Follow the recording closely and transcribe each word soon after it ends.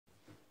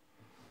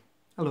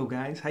Hello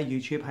guys, hi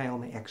YouTube, hi all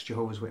my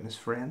ex-Jehovah's Witness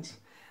friends.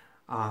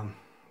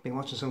 Been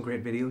watching some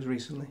great videos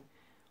recently.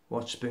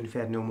 Watched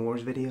Spoon-Fed No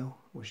More's video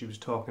where she was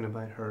talking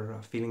about her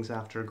feelings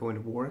after going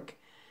to work.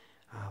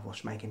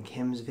 Watched Mike and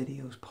Kim's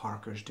videos.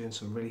 Parker's doing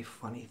some really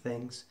funny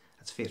things.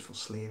 That's Faithful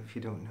Slave if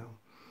you don't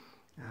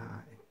know.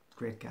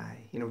 Great guy.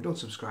 You know, don't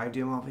subscribe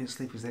to him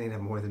obviously because they need to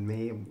have more than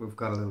me and we've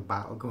got a little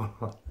battle going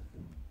on.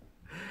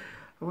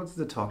 I wanted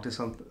to talk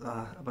to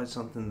about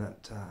something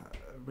that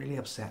really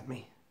upset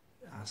me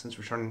since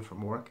returning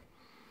from work.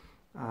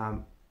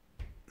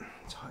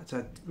 It's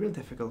a real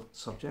difficult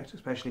subject,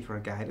 especially for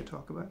a guy to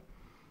talk about.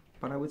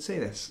 But I would say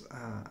this,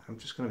 I'm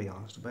just going to be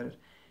honest about it.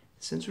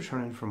 Since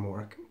returning from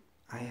work,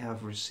 I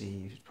have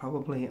received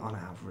probably on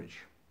average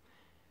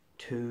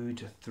 2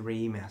 to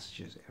 3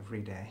 messages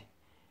every day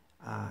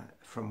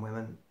from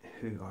women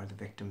who are the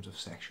victims of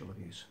sexual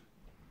abuse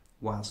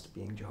whilst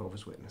being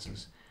Jehovah's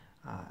Witnesses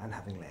and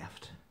having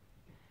left.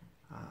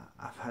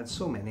 I've had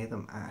so many of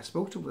them. I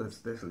spoke to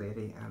this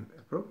lady and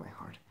it broke my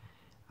heart.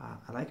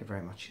 I like her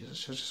very much. She's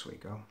such a sweet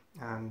girl.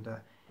 And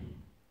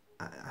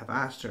I've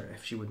asked her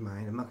if she would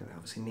mind. I'm not going to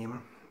obviously name her,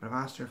 but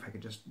I've asked her if I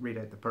could just read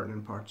out the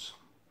pertinent parts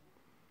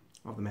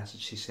of the message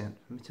she sent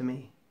to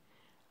me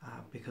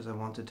because I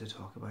wanted to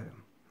talk about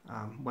it.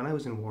 When I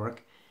was in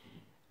work,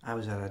 I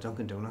was at a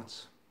Dunkin'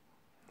 Donuts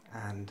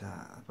and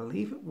I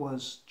believe it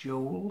was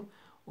Joel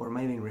or it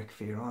might have been Rick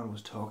Fearon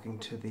was talking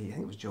to I think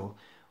it was Joel,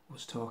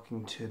 was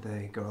talking to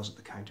the girls at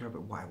the counter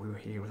about why we were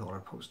here with all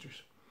our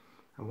posters.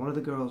 And one of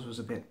the girls was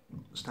a bit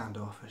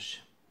standoffish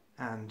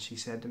and she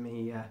said to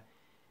me,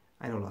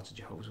 I know lots of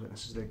Jehovah's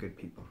Witnesses, they're good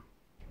people.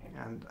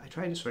 And I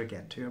tried to sort of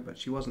get to her, but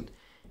she wasn't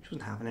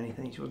having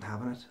anything, she wasn't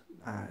having it.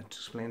 To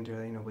explain to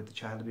her, you know, with the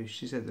child abuse,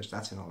 she said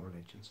that's in all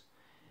religions.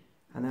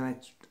 And then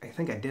I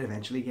think I did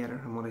eventually get her,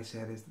 and what I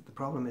said is that the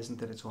problem isn't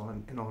that it's all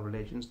in all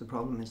religions, the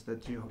problem is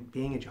that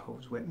being a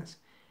Jehovah's Witness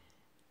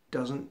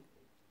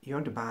you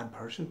aren't a bad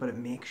person, but it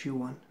makes you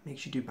one,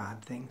 makes you do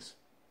bad things.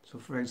 So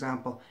for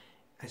example,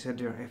 I said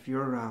to her, if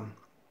your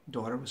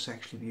daughter was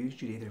sexually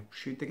abused, you'd either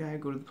shoot the guy or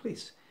go to the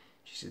police.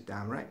 She said,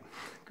 damn right.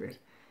 Great.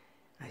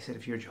 I said,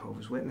 if you're a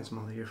Jehovah's Witness,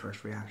 mother, your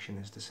first reaction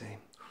is to say,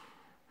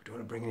 we don't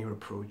want to bring any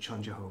reproach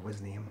on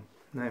Jehovah's name.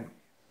 Now,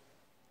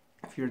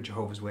 if you're a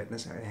Jehovah's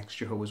Witness, or an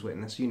ex-Jehovah's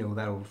Witness, you know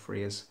that old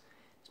phrase.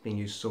 It's been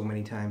used so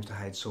many times to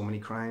hide so many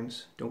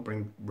crimes. Don't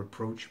bring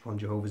reproach upon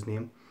Jehovah's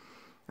name.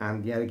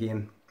 And yet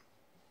again,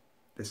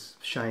 this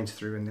shines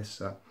through in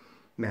this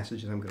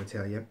message that I'm going to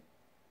tell you.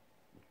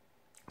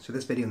 So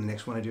this video and the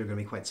next one I do are going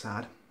to be quite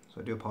sad, so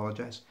I do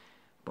apologise.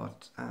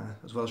 But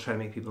as well as trying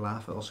to make people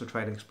laugh, I also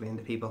try to explain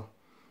to people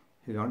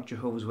who aren't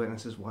Jehovah's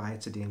Witnesses why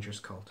it's a dangerous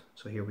cult.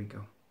 So here we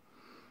go.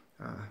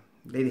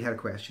 Lady had a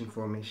question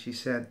for me. She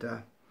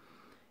said,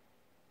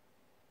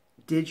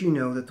 did you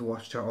know that the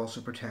Watchtower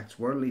also protects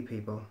worldly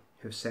people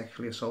who have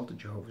sexually assaulted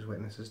Jehovah's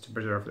Witnesses to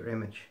preserve their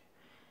image?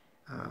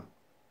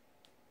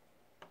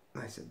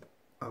 I said,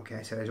 okay,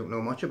 I said I don't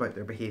know much about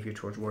their behaviour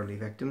towards worldly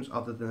victims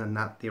other than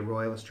that the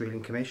Royal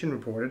Australian Commission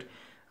reported.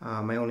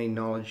 My own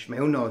knowledge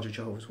of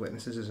Jehovah's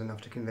Witnesses is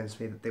enough to convince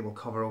me that they will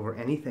cover over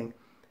anything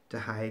to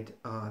hide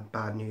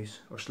bad news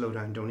or slow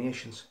down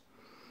donations.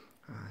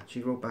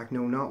 She wrote back,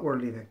 no, not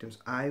worldly victims.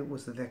 I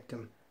was the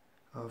victim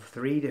of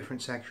 3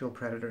 different sexual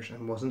predators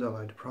and wasn't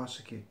allowed to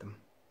prosecute them.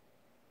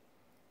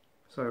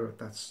 So I wrote,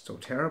 that's so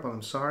terrible,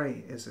 I'm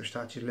sorry. Is there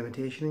statute of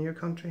limitation in your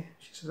country?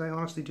 She says, I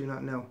honestly do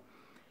not know.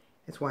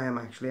 It's why I'm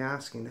actually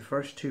asking. The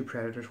first 2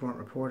 predators weren't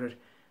reported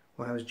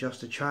when I was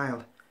just a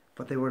child,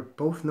 but they were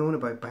both known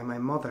about by my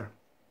mother.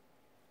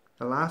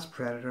 The last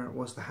predator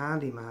was the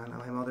handyman, and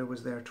my mother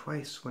was there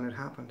twice when it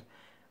happened,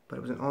 but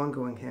it was an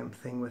ongoing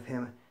thing with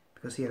him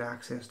because he had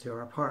access to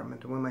our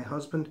apartment. And when my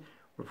husband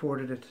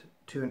reported it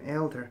to an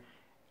elder,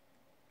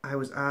 I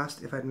was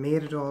asked if I'd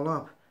made it all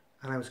up,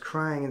 and I was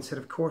crying and said,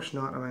 of course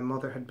not, and my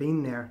mother had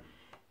been there.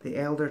 The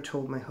elder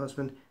told my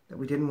husband that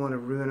we didn't want to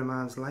ruin a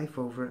man's life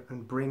over it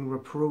and bring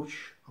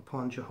reproach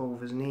upon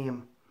Jehovah's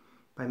name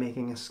by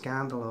making a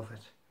scandal of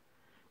it,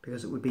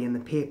 because it would be in the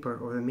paper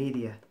or the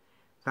media.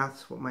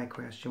 That's what my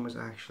question was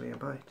actually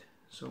about.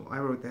 So I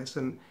wrote this,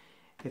 and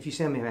if you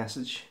send me a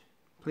message,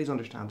 please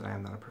understand that I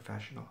am not a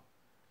professional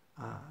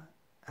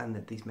and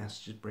that these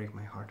messages break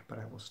my heart, but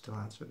I will still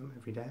answer them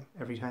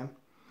every time.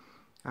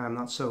 And I'm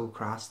not so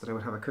crass that I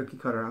would have a cookie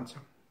cutter answer,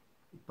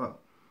 but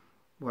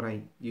what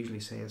I usually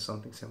say is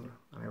something similar.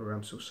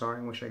 I'm so sorry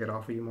and wish I could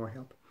offer you more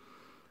help.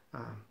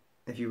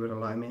 If you would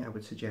allow me, I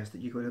would suggest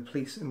that you go to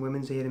police and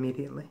women's aid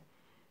immediately.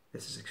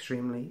 This is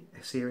extremely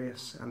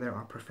serious and there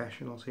are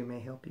professionals who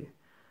may help you.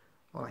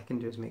 All I can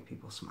do is make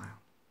people smile.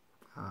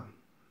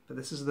 But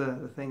this is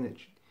the thing that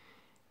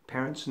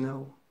parents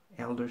know,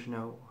 elders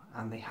know,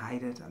 and they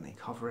hide it and they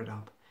cover it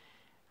up,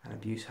 and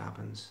abuse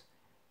happens,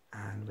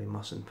 and we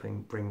mustn't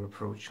bring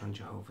reproach on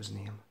Jehovah's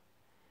name.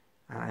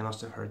 And I must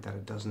have heard that a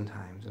dozen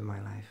times in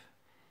my life,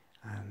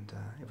 and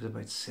it was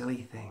about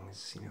silly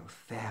things, you know,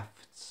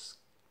 thefts,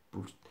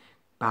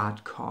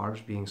 bad cars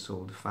being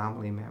sold to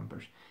family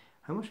members.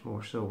 How much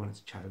more so when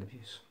it's child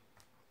abuse?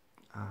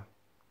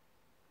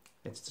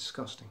 It's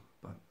disgusting,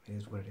 but it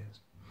is what it is.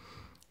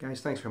 Guys,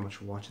 thanks very much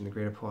for watching The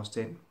Great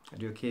Apostate. I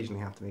do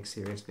occasionally have to make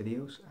serious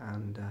videos,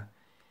 and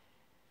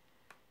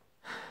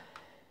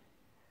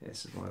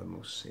this is one of the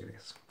most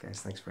serious.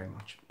 Guys, thanks very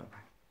much. Bye-bye.